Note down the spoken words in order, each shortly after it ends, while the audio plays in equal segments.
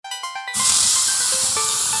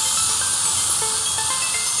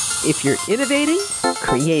If you're innovating,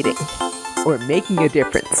 creating, or making a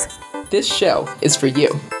difference, this show is for you.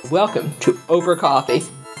 Welcome to Over Coffee.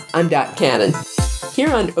 I'm Dot Cannon.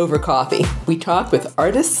 Here on Over Coffee, we talk with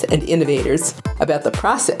artists and innovators about the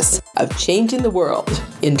process of changing the world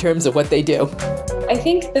in terms of what they do. I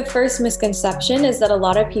think the first misconception is that a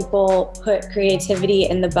lot of people put creativity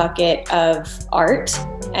in the bucket of art,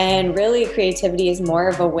 and really creativity is more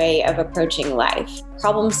of a way of approaching life.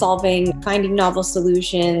 Problem solving, finding novel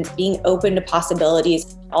solutions, being open to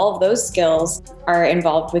possibilities, all of those skills are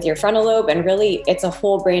involved with your frontal lobe, and really it's a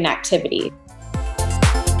whole brain activity.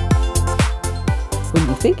 When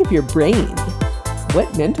you think of your brain,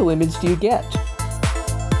 what mental image do you get?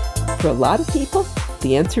 For a lot of people,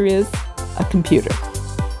 the answer is a computer,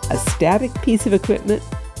 a static piece of equipment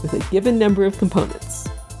with a given number of components.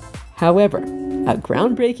 However, a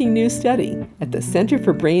groundbreaking new study at the Center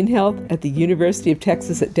for Brain Health at the University of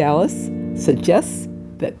Texas at Dallas suggests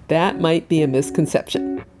that that might be a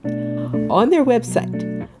misconception. On their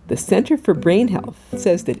website, the Center for Brain Health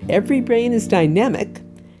says that every brain is dynamic,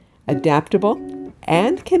 adaptable,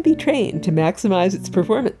 and can be trained to maximize its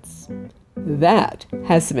performance. That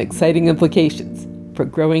has some exciting implications for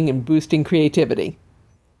growing and boosting creativity.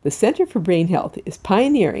 The Center for Brain Health is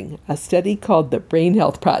pioneering a study called the Brain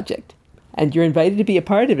Health Project, and you're invited to be a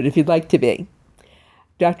part of it if you'd like to be.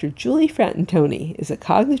 Dr. Julie Fratantoni is a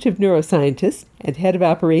cognitive neuroscientist and head of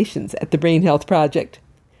operations at the Brain Health Project.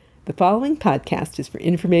 The following podcast is for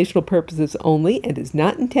informational purposes only and is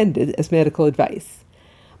not intended as medical advice.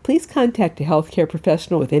 Please contact a healthcare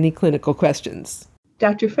professional with any clinical questions.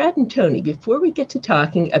 Dr. Fratantoni, before we get to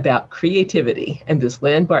talking about creativity and this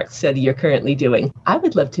landmark study you're currently doing, I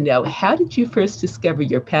would love to know, how did you first discover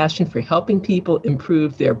your passion for helping people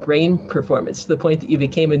improve their brain performance to the point that you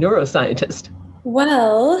became a neuroscientist?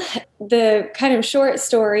 Well, the kind of short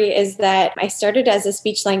story is that I started as a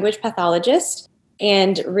speech-language pathologist,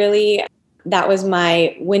 and really that was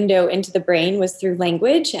my window into the brain, was through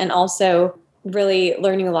language, and also really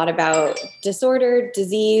learning a lot about disorder,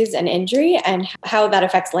 disease, and injury, and how that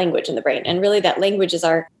affects language in the brain. And really that language is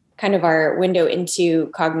our window into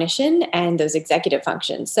cognition and those executive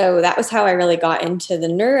functions. So that was how I really got into the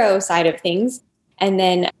neuro side of things, and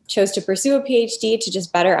then chose to pursue a PhD to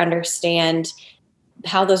just better understand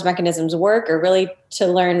how those mechanisms work, or really to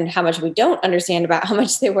learn how much we don't understand about how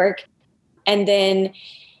much they work. And then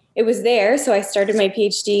it was there. So I started my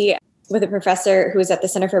PhD with a professor who was at the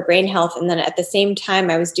Center for Brain Health. And then at the same time,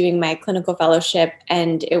 I was doing my clinical fellowship,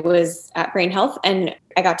 and it was at Brain Health. And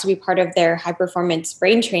I got to be part of their high performance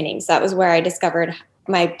brain training. So that was where I discovered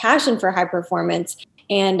my passion for high performance,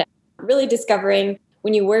 and really discovering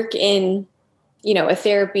when you work in, a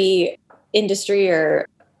therapy industry or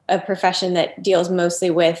a profession that deals mostly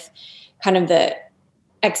with kind of the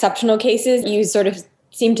exceptional cases, you sort of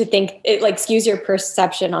seem to think it skews your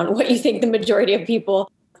perception on what you think the majority of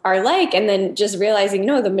people are like, and then just realizing,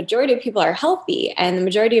 no, the majority of people are healthy, and the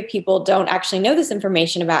majority of people don't actually know this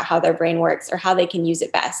information about how their brain works or how they can use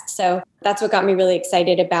it best. So that's what got me really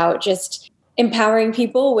excited about just empowering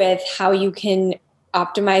people with how you can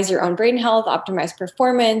optimize your own brain health, optimize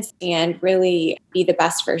performance, and really be the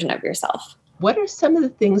best version of yourself. What are some of the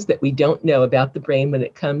things that we don't know about the brain when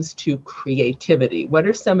it comes to creativity? What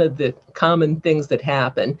are some of the common things that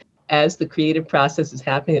happen as the creative process is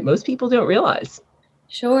happening that most people don't realize?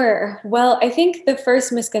 Sure. Well, I think the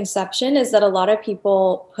first misconception is that a lot of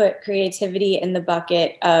people put creativity in the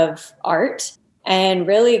bucket of art, and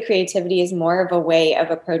really creativity is more of a way of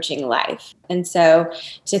approaching life. And so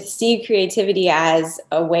to see creativity as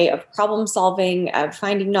a way of problem solving, of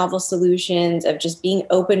finding novel solutions, of just being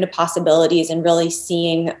open to possibilities and really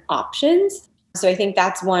seeing options. So I think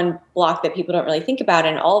that's one block that people don't really think about.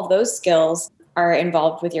 And all of those skills are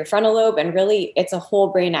involved with your frontal lobe, and really it's a whole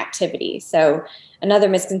brain activity. So another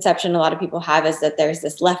misconception a lot of people have is that there's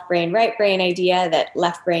this left brain, right brain idea, that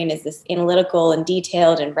left brain is this analytical and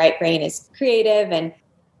detailed and right brain is creative. And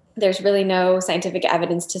there's really no scientific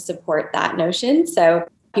evidence to support that notion. So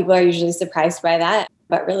people are usually surprised by that.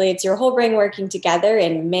 But really it's your whole brain working together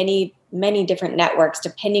in many, many different networks,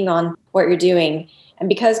 depending on what you're doing. And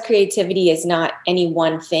because creativity is not any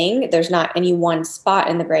one thing, there's not any one spot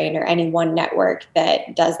in the brain or any one network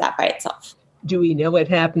that does that by itself. Do we know what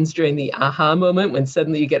happens during the aha moment when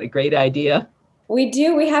suddenly you get a great idea? We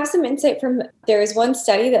do. We have some insight there is one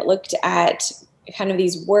study that looked at kind of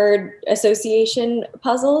these word association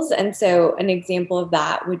puzzles. And so an example of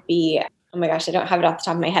that would be, oh my gosh, I don't have it off the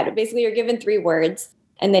top of my head, but basically you're given 3 words,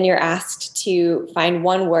 and then you're asked to find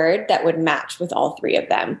one word that would match with all 3 of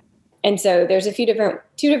them. And so there's two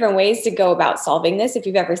different ways to go about solving this. They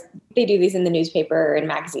do these in the newspaper and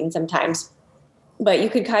magazine sometimes. But you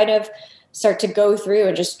could kind of start to go through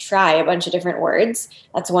and just try a bunch of different words.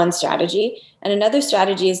 That's one strategy. And another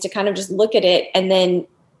strategy is to kind of just look at it and then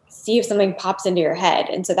see if something pops into your head.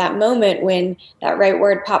 And so that moment when that right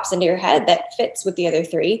word pops into your head that fits with the other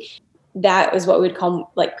three, that is what we'd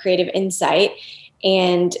call like creative insight.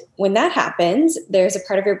 And when that happens, there's a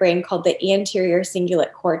part of your brain called the anterior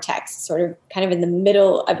cingulate cortex, sort of kind of in the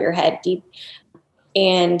middle of your head, deep.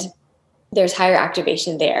 And there's higher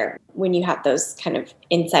activation there when you have those kind of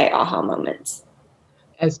insight aha moments.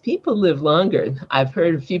 As people live longer, I've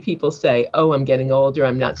heard a few people say, oh, I'm getting older,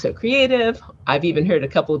 I'm not so creative. I've even heard a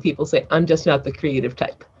couple of people say, I'm just not the creative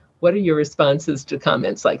type. What are your responses to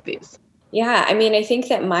comments like these? Yeah, I mean, I think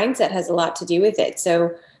that mindset has a lot to do with it.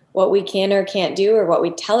 So what we can or can't do, or what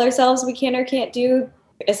we tell ourselves we can or can't do,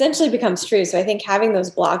 essentially becomes true. So I think having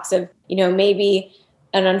those blocks of, maybe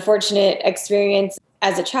an unfortunate experience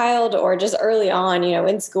as a child or just early on,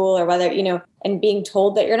 in school or whether, and being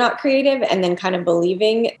told that you're not creative and then kind of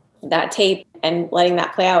believing that tape and letting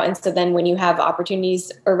that play out. And so then when you have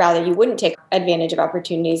opportunities, or rather you wouldn't take advantage of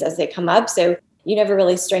opportunities as they come up. So you never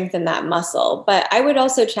really strengthen that muscle. But I would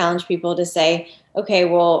also challenge people to say, okay,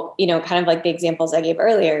 well, kind of like the examples I gave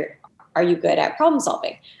earlier, are you good at problem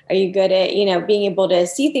solving? Are you good at, being able to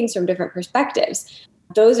see things from different perspectives?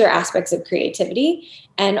 Those are aspects of creativity.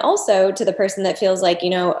 And also to the person that feels like,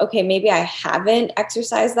 okay, maybe I haven't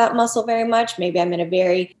exercised that muscle very much. Maybe I'm in a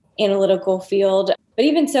very analytical field. But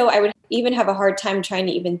even so, I would even have a hard time trying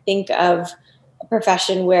to even think of a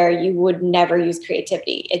profession where you would never use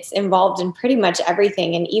creativity. It's involved in pretty much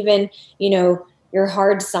everything. And even, your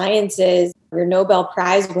hard sciences, your Nobel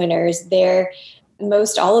Prize winners,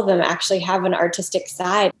 most all of them actually have an artistic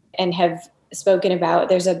side and have spoken about.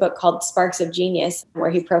 There's a book called Sparks of Genius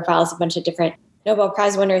where he profiles a bunch of different Nobel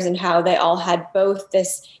Prize winners and how they all had both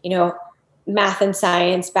this, math and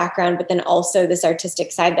science background, but then also this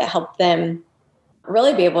artistic side that helped them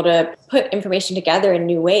really be able to put information together in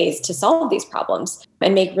new ways to solve these problems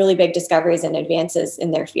and make really big discoveries and advances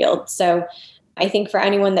in their field. So I think for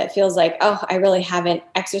anyone that feels like, oh, I really haven't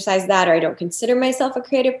exercised that, or I don't consider myself a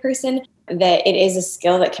creative person, that it is a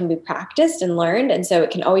skill that can be practiced and learned. And so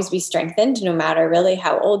it can always be strengthened no matter really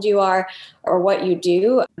how old you are or what you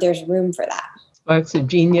do. There's room for that. Sparks of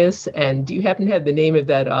Genius. And do you happen to have the name of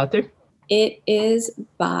that author? It is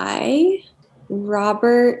by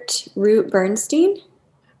Robert Root Bernstein.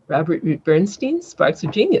 Robert Root Bernstein, Sparks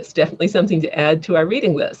of Genius. Definitely something to add to our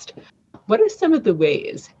reading list. What are some of the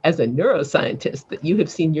ways, as a neuroscientist, that you have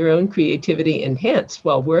seen your own creativity enhanced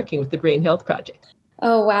while working with the Brain Health Project?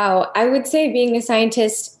 Oh, wow. I would say being a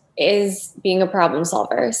scientist is being a problem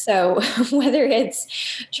solver. So whether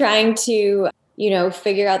it's trying to,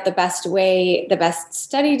 figure out the best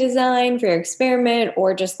study design for your experiment,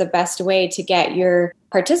 or just the best way to get your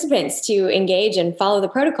participants to engage and follow the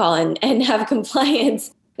protocol and have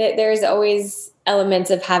compliance, that there's always elements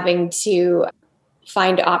of having to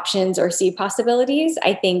find options or see possibilities.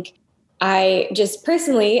 I think I just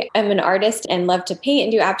personally am an artist and love to paint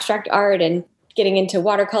and do abstract art, and getting into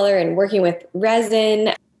watercolor and working with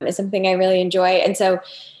resin is something I really enjoy. And so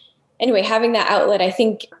anyway, having that outlet, I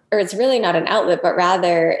think, or it's really not an outlet, but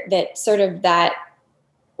rather that sort of that,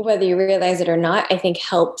 whether you realize it or not, I think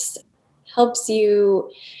helps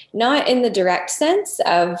you, not in the direct sense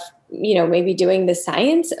of, maybe doing the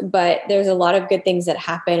science, but there's a lot of good things that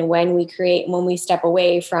happen when we step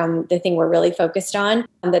away from the thing we're really focused on,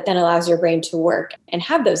 that then allows your brain to work and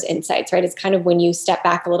have those insights, right? It's kind of when you step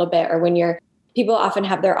back a little bit, or when people often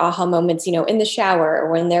have their aha moments, in the shower, or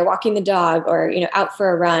when they're walking the dog, or, out for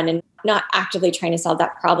a run, and not actively trying to solve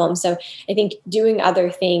that problem. So I think doing other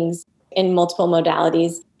things in multiple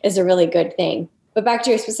modalities is a really good thing. But back to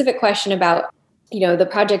your specific question about, the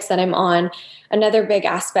projects that I'm on, another big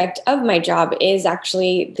aspect of my job is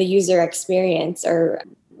actually the user experience, or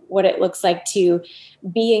what it looks like to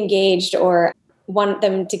be engaged, or want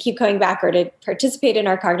them to keep coming back, or to participate in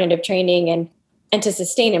our cognitive training and to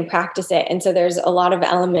sustain and practice it. And so there's a lot of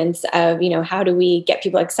elements of, how do we get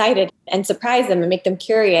people excited and surprise them and make them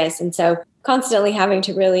curious? And so constantly having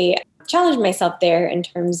to really challenge myself there in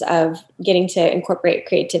terms of getting to incorporate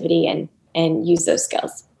creativity and use those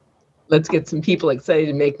skills. Let's get some people excited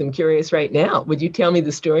and make them curious right now. Would you tell me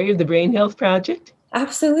the story of the Brain Health Project?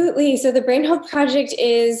 Absolutely. So the Brain Health Project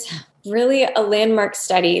is really a landmark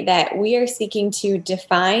study that we are seeking to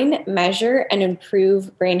define, measure, and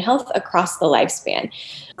improve brain health across the lifespan.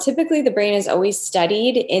 Typically, the brain is always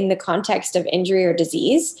studied in the context of injury or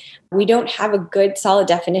disease. We don't have a good, solid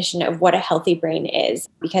definition of what a healthy brain is,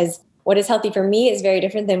 because what is healthy for me is very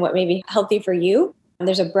different than what may be healthy for you. And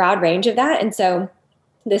there's a broad range of that. And so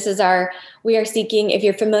We are seeking, if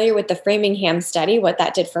you're familiar with the Framingham study, what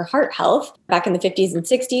that did for heart health back in the 50s and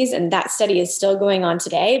 60s, and that study is still going on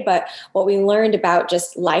today. But what we learned about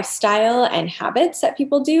just lifestyle and habits that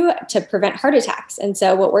people do to prevent heart attacks. And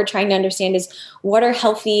so what we're trying to understand is what are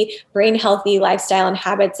healthy, brain healthy lifestyle and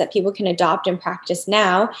habits that people can adopt and practice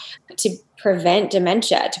now to prevent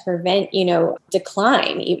dementia, to prevent,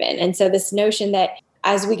 decline even. And so this notion that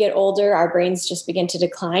as we get older, our brains just begin to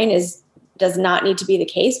decline does not need to be the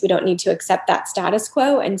case. We don't need to accept that status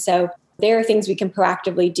quo. And so there are things we can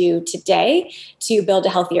proactively do today to build a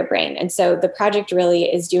healthier brain. And so the project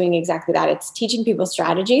really is doing exactly that. It's teaching people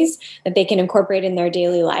strategies that they can incorporate in their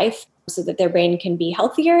daily life so that their brain can be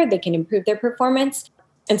healthier, they can improve their performance.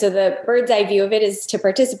 And so the bird's eye view of it is to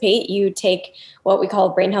participate. You take what we call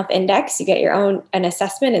Brain Health Index. You get an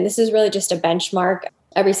assessment. And this is really just a benchmark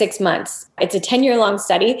every 6 months. It's a 10-year-long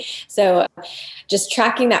study. So just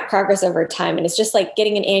tracking that progress over time. And it's just like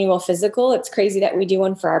getting an annual physical. It's crazy that we do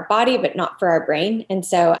one for our body, but not for our brain. And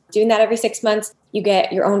so doing that every 6 months, you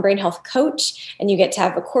get your own brain health coach, and you get to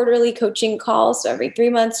have a quarterly coaching call. So every 3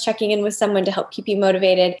 months, checking in with someone to help keep you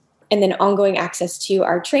motivated, and then ongoing access to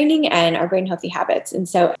our training and our brain healthy habits. And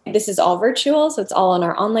so this is all virtual. So it's all on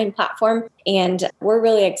our online platform. And we're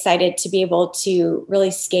really excited to be able to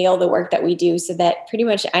really scale the work that we do so that pretty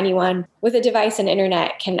much anyone with a device and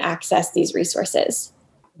internet can access these resources.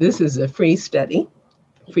 This is a free study,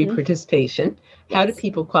 free participation. How do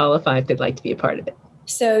people qualify if they'd like to be a part of it?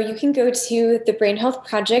 So you can go to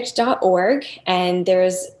thebrainhealthproject.org, and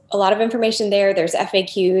there's a lot of information there. There's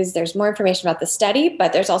FAQs, there's more information about the study,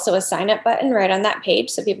 but there's also a sign up button right on that page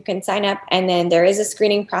so people can sign up. And then there is a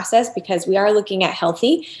screening process because we are looking at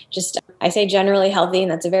healthy. I say generally healthy,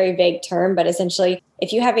 and that's a very vague term, but essentially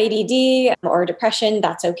if you have ADD or depression,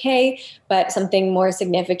 that's okay. But something more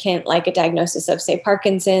significant like a diagnosis of, say,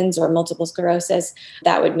 Parkinson's or multiple sclerosis,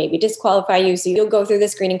 that would maybe disqualify you. So you'll go through the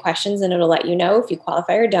screening questions and it'll let you know if you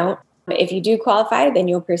qualify or don't. If you do qualify, then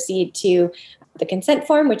you'll proceed to the consent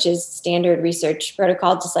form, which is standard research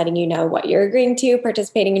protocol, just letting you know what you're agreeing to,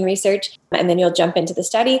 participating in research, and then you'll jump into the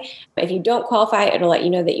study. If you don't qualify, it'll let you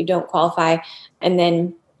know that you don't qualify. And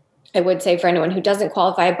then I would say for anyone who doesn't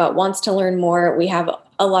qualify but wants to learn more, we have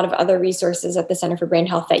a lot of other resources at the Center for Brain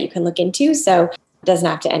Health that you can look into. So it doesn't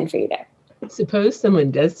have to end for you there. Suppose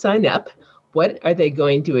someone does sign up. What are they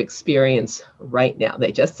going to experience right now?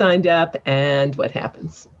 They just signed up, and what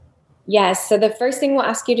happens? Yes. So the first thing we'll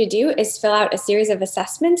ask you to do is fill out a series of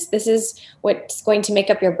assessments. This is what's going to make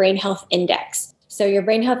up your Brain Health Index. So your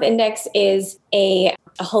Brain Health Index is a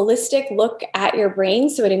holistic look at your brain.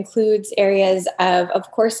 So it includes areas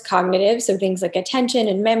of course, cognitive, so things like attention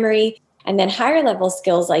and memory, and then higher level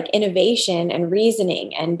skills like innovation and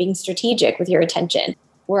reasoning and being strategic with your attention.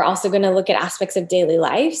 We're also going to look at aspects of daily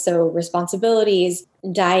life, so responsibilities,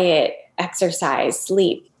 diet, exercise,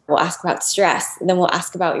 sleep. We'll ask about stress, and then we'll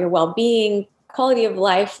ask about your well-being, quality of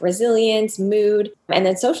life, resilience, mood, and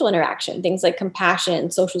then social interaction, things like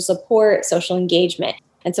compassion, social support, social engagement.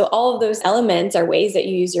 And so all of those elements are ways that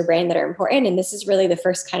you use your brain that are important. And this is really the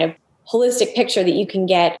first kind of holistic picture that you can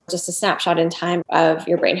get, just a snapshot in time of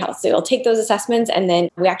your brain health. So you'll take those assessments, and then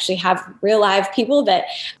we actually have real live people that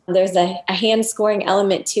there's a hand scoring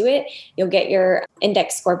element to it. You'll get your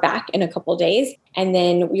index score back in a couple of days, and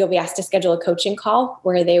then you'll be asked to schedule a coaching call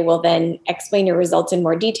where they will then explain your results in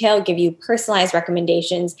more detail, give you personalized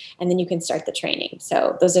recommendations, and then you can start the training.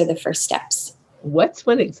 So those are the first steps. What's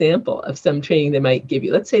one example of some training they might give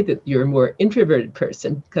you? Let's say that you're a more introverted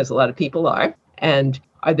person, because a lot of people are, and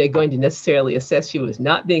are they going to necessarily assess you as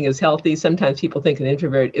not being as healthy? Sometimes people think an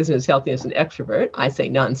introvert isn't as healthy as an extrovert. I say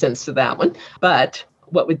nonsense to that one. But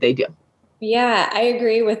what would they do? Yeah, I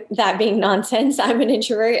agree with that being nonsense. I'm an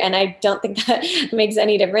introvert, and I don't think that makes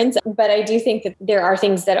any difference. But I do think that there are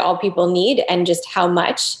things that all people need, and just how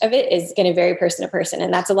much of it is going to vary person to person.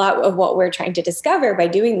 And that's a lot of what we're trying to discover by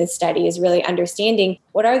doing this study, is really understanding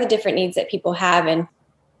what are the different needs that people have. And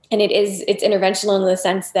it's interventional in the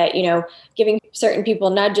sense that, giving certain people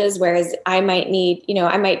nudges, whereas I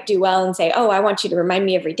might do well and say, oh, I want you to remind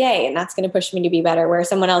me every day, and that's going to push me to be better. Where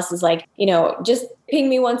someone else is like, just ping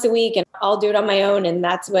me once a week and I'll do it on my own. And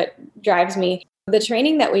that's what drives me. The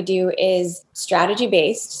training that we do is strategy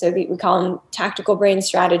based. So we call them tactical brain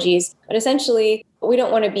strategies. But essentially, we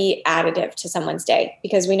don't want to be additive to someone's day,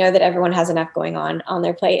 because we know that everyone has enough going on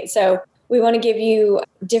their plate. So we want to give you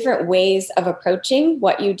different ways of approaching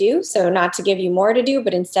what you do. So not to give you more to do,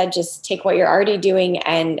 but instead just take what you're already doing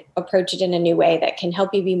and approach it in a new way that can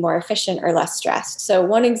help you be more efficient or less stressed. So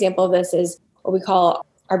one example of this is what we call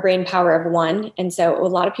our brain power of one. And so a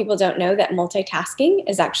lot of people don't know that multitasking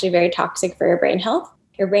is actually very toxic for your brain health.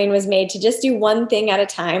 your brain was made to just do one thing at a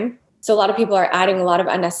time. So a lot of people are adding a lot of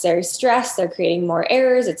unnecessary stress. They're creating more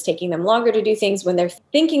errors. It's taking them longer to do things when they're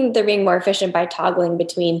thinking they're being more efficient by toggling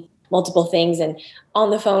between multiple things and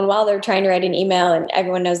on the phone while they're trying to write an email. And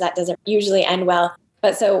everyone knows that doesn't usually end well.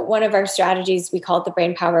 But so one of our strategies, we call it the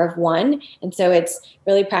brain power of one. And so it's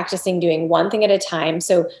really practicing doing one thing at a time.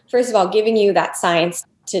 So first of all, giving you that science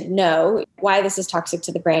to know why this is toxic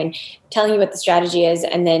to the brain, telling you what the strategy is,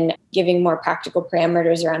 and then giving more practical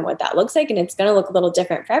parameters around what that looks like. And it's going to look a little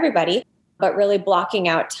different for everybody, but really blocking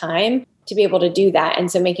out time to be able to do that. And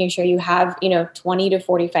so making sure you have, 20 to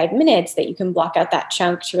 45 minutes that you can block out that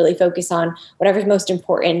chunk to really focus on whatever's most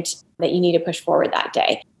important that you need to push forward that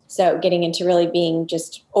day. So getting into really being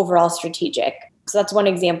just overall strategic. So that's one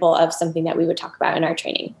example of something that we would talk about in our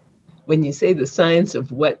training. When you say the science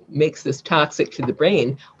of what makes this toxic to the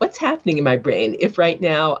brain, what's happening in my brain? If right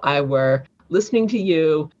now I were listening to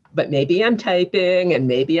you, but maybe I'm typing and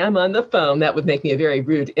maybe I'm on the phone, that would make me a very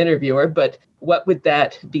rude interviewer, but what would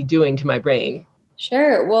that be doing to my brain?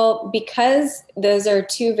 Sure. Well, because those are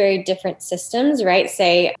two very different systems, right?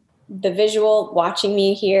 Say the visual, watching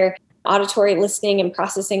me here, auditory listening and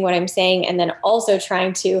processing what I'm saying, and then also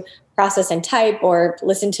trying to process and type or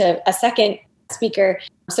listen to a second speaker.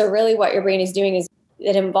 So really what your brain is doing is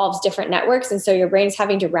it involves different networks. And so your brain's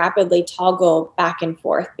having to rapidly toggle back and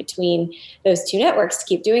forth between those two networks to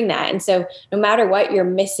keep doing that. And so no matter what, you're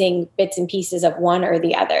missing bits and pieces of one or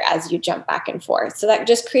the other as you jump back and forth. So that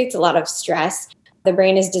just creates a lot of stress. The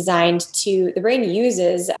brain uses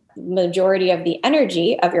the majority of the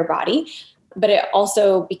energy of your body, but it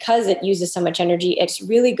also, because it uses so much energy, it's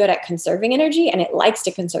really good at conserving energy and it likes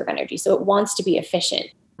to conserve energy. So it wants to be efficient.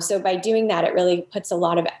 So by doing that, it really puts a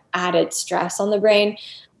lot of added stress on the brain,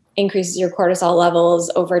 increases your cortisol levels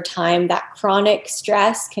over time. That chronic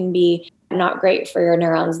stress can be not great for your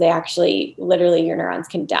neurons. They actually, literally, your neurons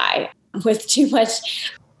can die with too much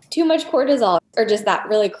cortisol or just that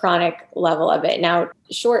really chronic level of it. Now,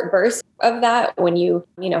 short bursts of that when you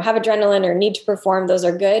have adrenaline or need to perform, those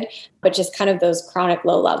are good, but just kind of those chronic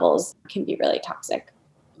low levels can be really toxic.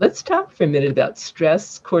 Let's talk for a minute about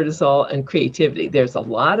stress, cortisol, and creativity. There's a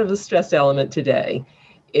lot of the stress element today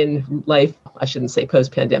in life, I shouldn't say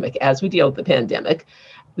post-pandemic, as we deal with the pandemic,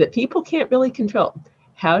 that people can't really control.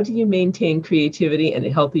 How do you maintain creativity and a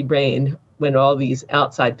healthy brain when all these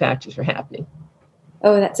outside factors are happening?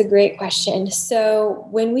 Oh, that's a great question. So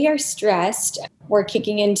when we are stressed, we're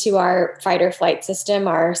kicking into our fight or flight system,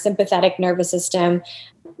 our sympathetic nervous system.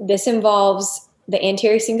 This involves the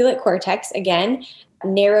anterior cingulate cortex, again,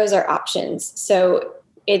 narrows our options. So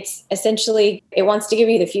it's essentially, it wants to give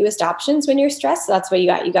you the fewest options when you're stressed. So that's what you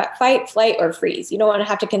got. You got fight, flight, or freeze. You don't want to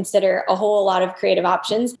have to consider a whole lot of creative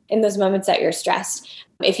options in those moments that you're stressed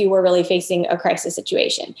if you were really facing a crisis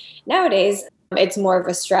situation. Nowadays, it's more of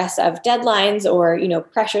a stress of deadlines or,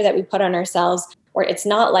 pressure that we put on ourselves where it's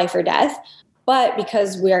not life or death. But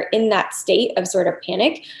because we're in that state of sort of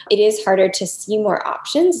panic, it is harder to see more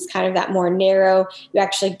options. It's kind of that more narrow, you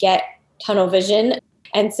actually get tunnel vision.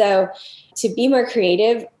 And so to be more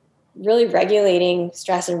creative, really regulating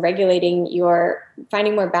stress and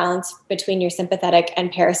finding more balance between your sympathetic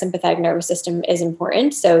and parasympathetic nervous system is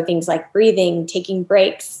important. So things like breathing, taking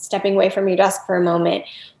breaks, stepping away from your desk for a moment,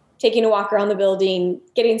 taking a walk around the building,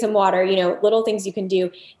 getting some water, little things you can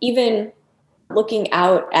do, even looking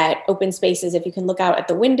out at open spaces. If you can look out at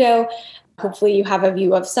the window, hopefully you have a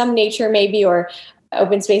view of some nature maybe, or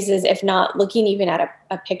open spaces. If not, looking even at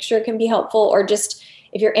a picture can be helpful, or just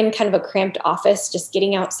if you're in kind of a cramped office, just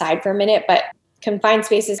getting outside for a minute. But confined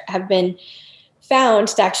spaces have been found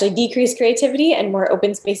to actually decrease creativity, and more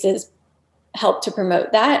open spaces help to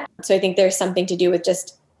promote that. So I think there's something to do with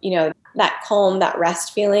just, that calm, that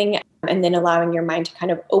rest feeling, and then allowing your mind to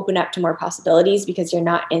kind of open up to more possibilities because you're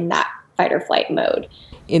not in that fight or flight mode.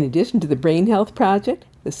 In addition to the Brain Health Project,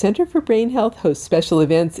 the Center for Brain Health hosts special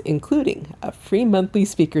events, including a free monthly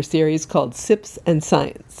speaker series called Sips and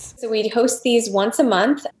Science. So we host these once a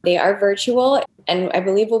month. They are virtual, and I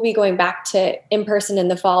believe we'll be going back to in-person in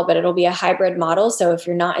the fall, but it'll be a hybrid model. So if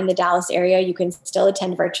you're not in the Dallas area, you can still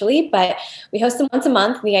attend virtually, but we host them once a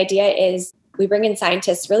month. The idea is we bring in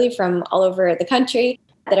scientists really from all over the country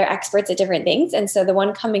that are experts at different things. And so the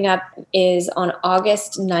one coming up is on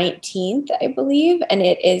August 19th, I believe. And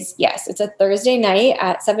it's a Thursday night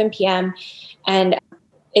at 7 p.m. And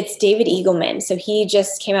it's David Eagleman. So he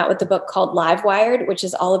just came out with a book called Live Wired, which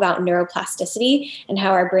is all about neuroplasticity and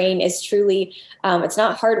how our brain is truly, it's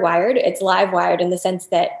not hardwired, it's live wired in the sense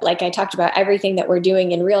that, like I talked about, everything that we're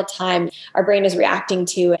doing in real time, our brain is reacting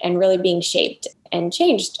to and really being shaped and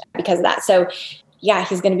changed because of that. So yeah,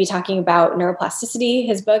 he's going to be talking about neuroplasticity,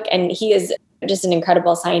 his book, and he is just an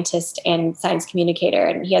incredible scientist and science communicator.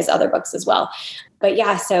 And he has other books as well. But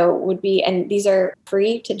yeah, so would be, and these are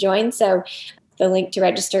free to join. So the link to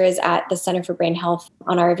register is at the Center for Brain Health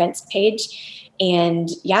on our events page. And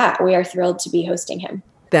yeah, we are thrilled to be hosting him.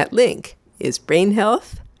 That link is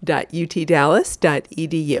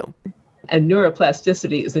brainhealth.utdallas.edu. And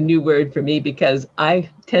neuroplasticity is a new word for me because I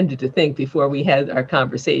tended to think before we had our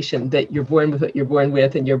conversation that you're born with what you're born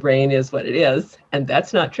with and your brain is what it is. And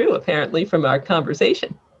that's not true, apparently, from our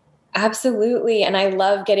conversation. Absolutely. And I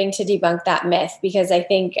love getting to debunk that myth because I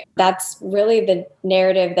think that's really the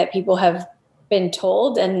narrative that people have been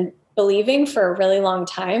told and believing for a really long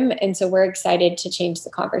time. And so we're excited to change the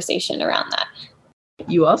conversation around that.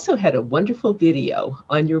 You also had a wonderful video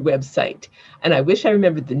on your website, and I wish I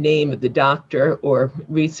remembered the name of the doctor or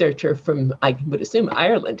researcher from, I would assume,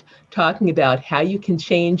 Ireland, talking about how you can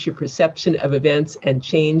change your perception of events and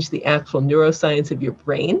change the actual neuroscience of your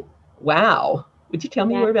brain. Wow. Would you tell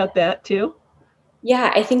me more about that too?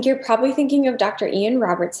 Yeah, I think you're probably thinking of Dr. Ian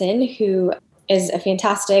Robertson, who is a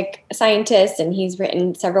fantastic scientist, and he's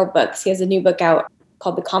written several books. He has a new book out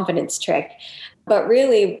called The Confidence Trick. But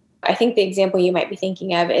really, I think the example you might be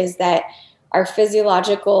thinking of is that our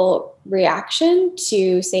physiological reaction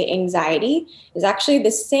to, say, anxiety is actually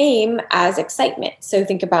the same as excitement. So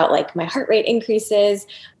think about like my heart rate increases,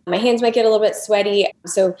 my hands might get a little bit sweaty.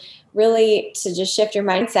 So really to just shift your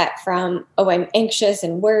mindset from, oh, I'm anxious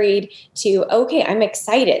and worried to, okay, I'm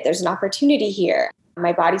excited. There's an opportunity here.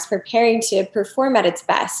 My body's preparing to perform at its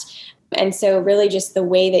best. And so really just the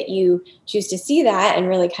way that you choose to see that and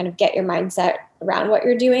really kind of get your mindset around what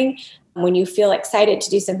you're doing. When you feel excited to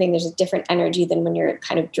do something, there's a different energy than when you're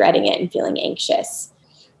kind of dreading it and feeling anxious.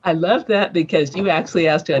 I love that because you actually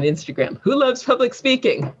asked on Instagram, who loves public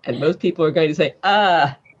speaking? And most people are going to say,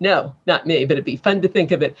 no, not me, but it'd be fun to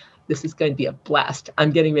think of it. This is going to be a blast.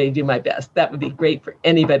 I'm getting ready to do my best. That would be great for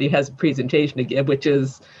anybody who has a presentation to give, which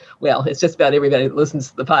is, well, it's just about everybody that listens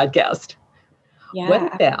to the podcast. Yeah.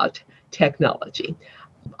 What about technology?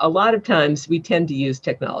 A lot of times we tend to use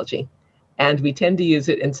technology and we tend to use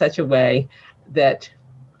it in such a way that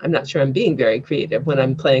I'm not sure I'm being very creative when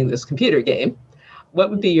I'm playing this computer game. What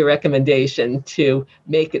would be your recommendation to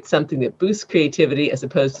make it something that boosts creativity as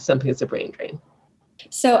opposed to something that's a brain drain?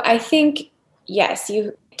 So I think, yes,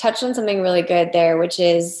 you touched on something really good there, which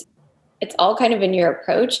is it's all kind of in your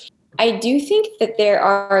approach. I do think that there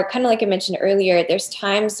are, kind of like I mentioned earlier, there's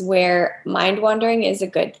times where mind wandering is a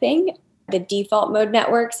good thing. The default mode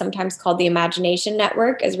network, sometimes called the imagination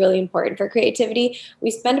network, is really important for creativity. We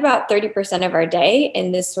spend about 30% of our day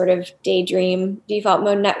in this sort of daydream default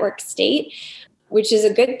mode network state, which is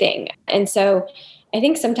a good thing. And so I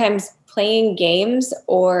think sometimes playing games,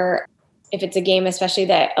 or if it's a game especially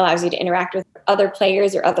that allows you to interact with other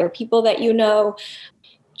players or other people that you know,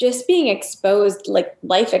 just being exposed, like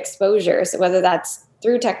life exposure, so whether that's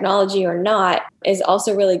through technology or not, is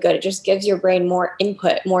also really good. It just gives your brain more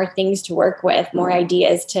input, more things to work with, more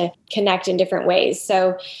ideas to connect in different ways.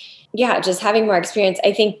 So yeah, just having more experience.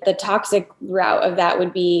 I think the toxic route of that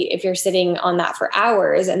would be if you're sitting on that for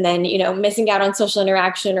hours and then, missing out on social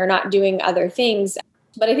interaction or not doing other things.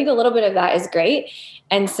 But I think a little bit of that is great.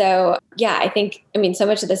 And so, yeah, I think, so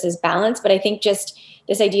much of this is balance, but I think just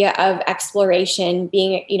this idea of exploration,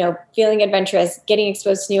 being, feeling adventurous, getting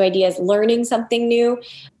exposed to new ideas, learning something new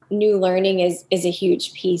learning is a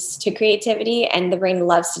huge piece to creativity. And the brain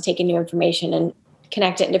loves to take in new information and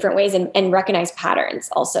connect it in different ways and recognize patterns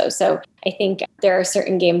also. So I think there are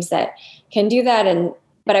certain games that can do that.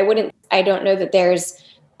 But I don't know that there's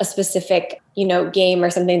a specific, game or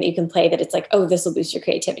something that you can play that it's like, oh, this will boost your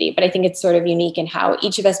creativity. But I think it's sort of unique in how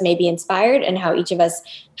each of us may be inspired and how each of us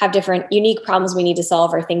have different unique problems we need to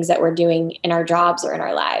solve or things that we're doing in our jobs or in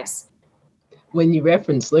our lives. When you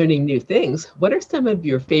reference learning new things, what are some of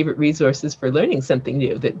your favorite resources for learning something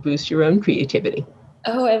new that boosts your own creativity?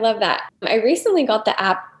 Oh, I love that. I recently got the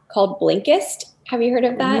app called Blinkist. Have you heard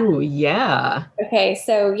of that? Oh, yeah. Okay.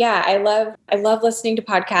 So yeah, I love listening to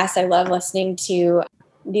podcasts. I love listening to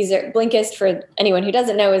these are Blinkist, for anyone who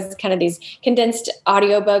doesn't know, is kind of these condensed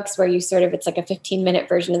audiobooks where it's like a 15-minute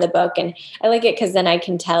version of the book. And I like it because then I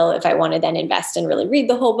can tell if I want to then invest and really read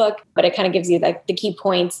the whole book, but it kind of gives you like the key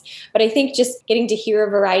points. But I think just getting to hear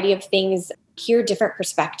a variety of things, hear different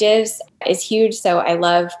perspectives is huge. So I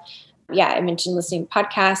love, I mentioned listening to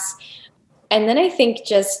podcasts. And then I think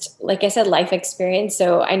just, like I said, life experience.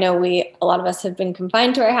 So I know a lot of us have been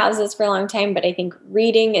confined to our houses for a long time, but I think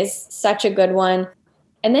reading is such a good one.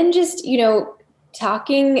 And then just,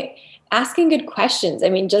 talking, asking good questions.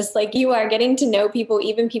 Just like you are getting to know people,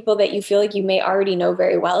 even people that you feel like you may already know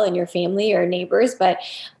very well in your family or neighbors, but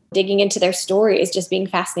digging into their stories, just being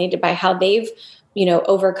fascinated by how they've,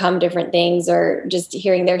 overcome different things, or just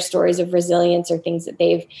hearing their stories of resilience or things that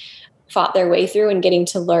they've fought their way through, and getting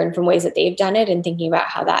to learn from ways that they've done it and thinking about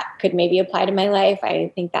how that could maybe apply to my life.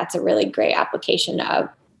 I think that's a really great application of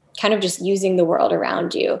kind of just using the world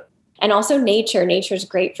around you. And also nature. Nature is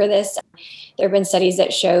great for this. There have been studies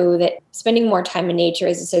that show that spending more time in nature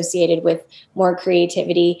is associated with more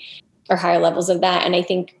creativity or higher levels of that. And I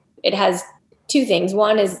think it has two things.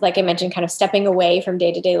 One is, like I mentioned, kind of stepping away from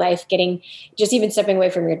day-to-day life, even stepping away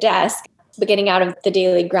from your desk, but getting out of the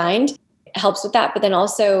daily grind helps with that. But then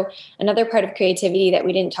also another part of creativity that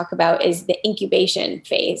we didn't talk about is the incubation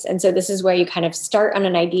phase. And so this is where you kind of start on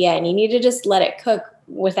an idea and you need to just let it cook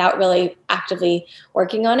without really actively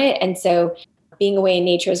working on it. And so being away in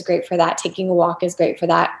nature is great for that. Taking a walk is great for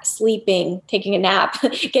that. Sleeping, taking a nap,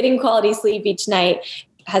 getting quality sleep each night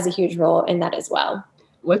has a huge role in that as well.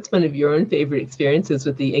 What's one of your own favorite experiences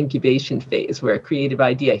with the incubation phase, where a creative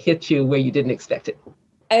idea hits you where you didn't expect it?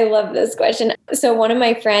 I love this question. So one of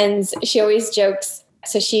my friends, she always jokes,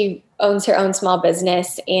 so she owns her own small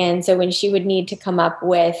business. And so when she would need to come up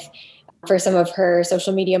with, for some of her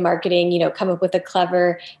social media marketing, come up with a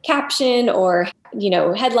clever caption or,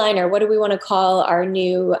 headline, or what do we want to call our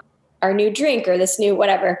new drink or this new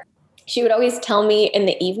whatever, she would always tell me in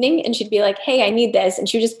the evening, and she'd be like, hey, I need this. And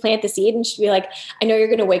she would just plant the seed, and she'd be like, I know you're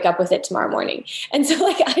going to wake up with it tomorrow morning. And so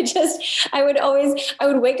I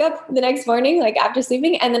would wake up the next morning, like after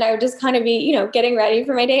sleeping, and then I would just kind of be, getting ready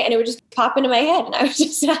for my day, and it would just pop into my head. And I would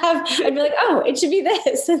just I'd be like, oh, it should be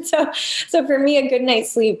this. And so for me, a good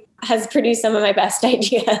night's sleep has produced some of my best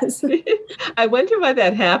ideas. I wonder why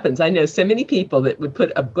that happens. I know so many people that would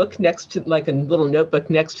put a book next to, like a little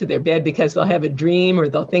notebook next to their bed, because they'll have a dream or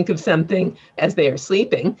they'll think of something as they are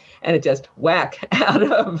sleeping, and it just whack out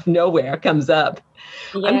of nowhere comes up.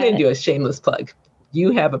 Yeah. I'm going to do a shameless plug.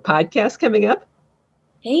 You have a podcast coming up?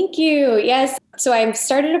 Thank you. Yes. So I've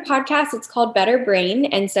started a podcast. It's called Better Brain.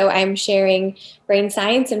 And so I'm sharing brain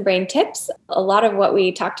science and brain tips, a lot of what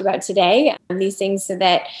we talked about today, these things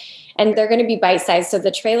and they're going to be bite-sized. So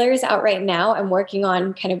the trailer is out right now. I'm working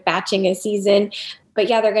on kind of batching a season. But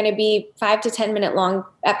yeah, they're going to be 5 to 10 minute long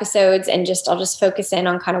episodes, and I'll just focus in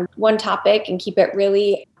on kind of one topic and keep it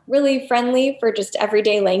really, really friendly for just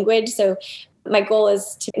everyday language. So my goal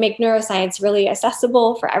is to make neuroscience really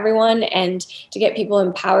accessible for everyone, and to get people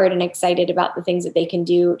empowered and excited about the things that they can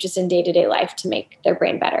do just in day-to-day life to make their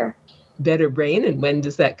brain better. Better Brain, and when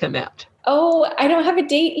does that come out? Oh, I don't have a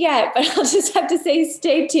date yet, but I'll just have to say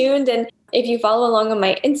stay tuned. And if you follow along on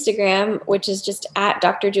my Instagram, which is just at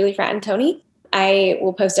Dr. Julie Fratantoni, I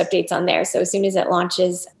will post updates on there. So as soon as it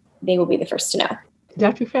launches, they will be the first to know.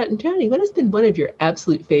 Dr. Fratantoni, what has been one of your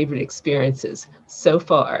absolute favorite experiences so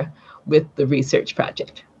far with the research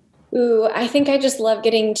project? Ooh, I think I just love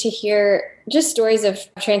getting to hear just stories of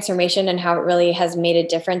transformation and how it really has made a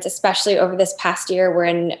difference, especially over this past year,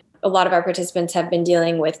 wherein a lot of our participants have been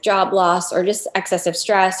dealing with job loss or just excessive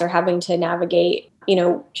stress, or having to navigate,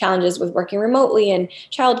 challenges with working remotely and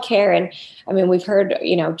childcare. And I mean, we've heard,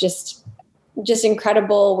 just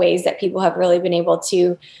incredible ways that people have really been able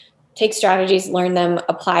to take strategies, learn them,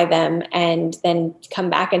 apply them, and then come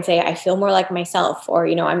back and say, I feel more like myself, or,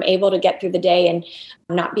 I'm able to get through the day and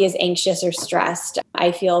not be as anxious or stressed.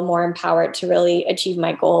 I feel more empowered to really achieve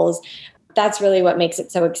my goals. That's really what makes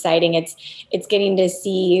it so exciting. It's getting to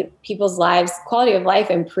see people's lives, quality of life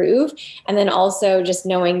improve. And then also just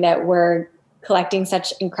knowing that we're collecting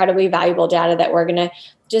such incredibly valuable data that we're going to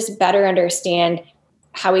just better understand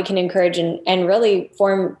how we can encourage and really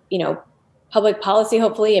form, public policy,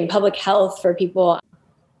 hopefully, and public health for people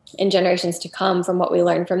in generations to come from what we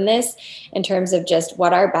learn from this, in terms of just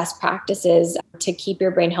what are best practices to keep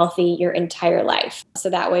your brain healthy your entire life. So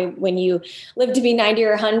that way, when you live to be 90 or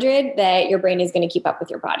 100, that your brain is going to keep up with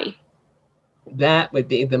your body. That would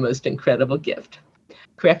be the most incredible gift.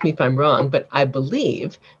 Correct me if I'm wrong, but I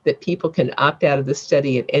believe that people can opt out of the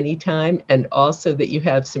study at any time, and also that you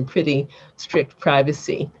have some pretty strict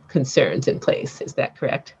privacy concerns in place. Is that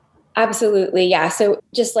correct? Absolutely. Yeah. So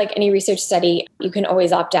just like any research study, you can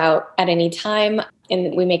always opt out at any time.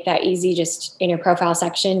 And we make that easy. Just in your profile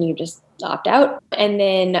section, you just opt out. And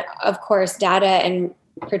then, of course, data and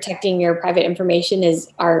protecting your private information is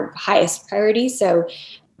our highest priority. So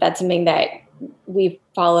that's something that we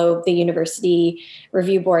follow the university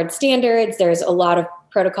review board standards. There's a lot of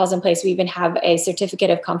protocols in place. We even have a certificate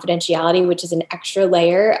of confidentiality, which is an extra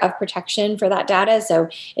layer of protection for that data. So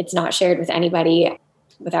it's not shared with anybody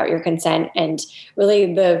without your consent. And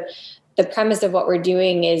really the premise of what we're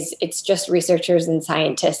doing is it's just researchers and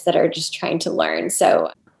scientists that are just trying to learn.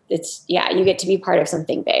 So you get to be part of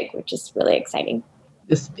something big, which is really exciting.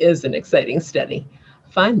 This is an exciting study.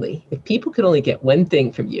 Finally, if people could only get one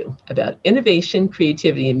thing from you about innovation,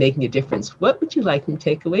 creativity, and making a difference, what would you like them to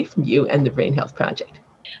take away from you and the Brain Health Project?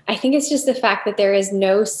 I think it's just the fact that there is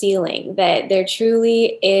no ceiling, that there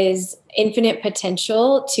truly is infinite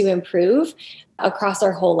potential to improve across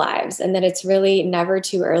our whole lives, and that it's really never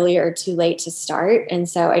too early or too late to start. And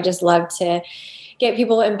so I just love to get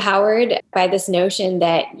people empowered by this notion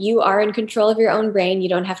that you are in control of your own brain. You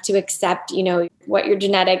don't have to accept, what your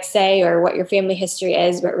genetics say or what your family history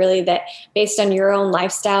is, but really that based on your own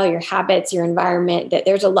lifestyle, your habits, your environment, that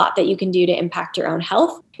there's a lot that you can do to impact your own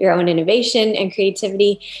health, your own innovation and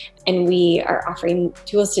creativity. And we are offering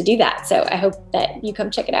tools to do that. So I hope that you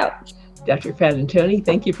come check it out. Dr. Fratantoni,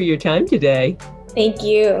 thank you for your time today. Thank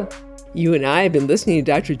you. You and I have been listening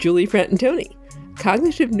to Dr. Julie Fratantoni,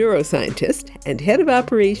 cognitive neuroscientist and head of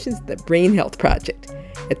operations at the Brain Health Project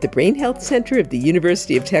at the Brain Health Center of the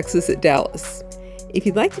University of Texas at Dallas. If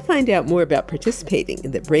you'd like to find out more about participating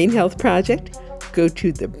in the Brain Health Project, go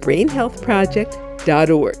to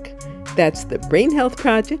thebrainhealthproject.org. That's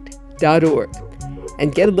thebrainhealthproject.org.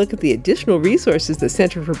 And get a look at the additional resources the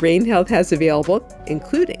Center for Brain Health has available,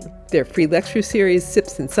 including their free lecture series,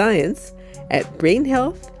 Sips in Science, at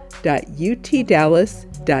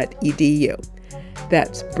brainhealth.utdallas.edu.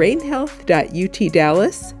 That's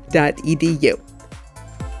brainhealth.utdallas.edu.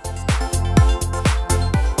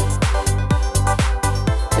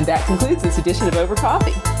 And that concludes this edition of Over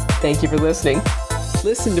Coffee. Thank you for listening.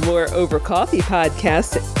 Listen to more Over Coffee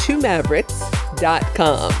podcasts at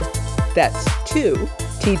twomavericks.com. That's two,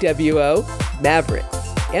 T-W-O, Mavericks,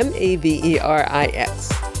 M-A-V-E-R-I-X.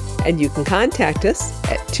 And you can contact us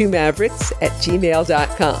at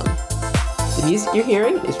twomavericks@gmail.com. The music you're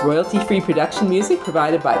hearing is royalty-free production music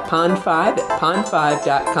provided by Pond5 at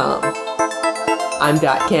pond5.com. I'm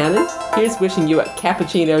Dot Cannon. Here's wishing you a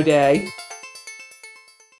cappuccino day.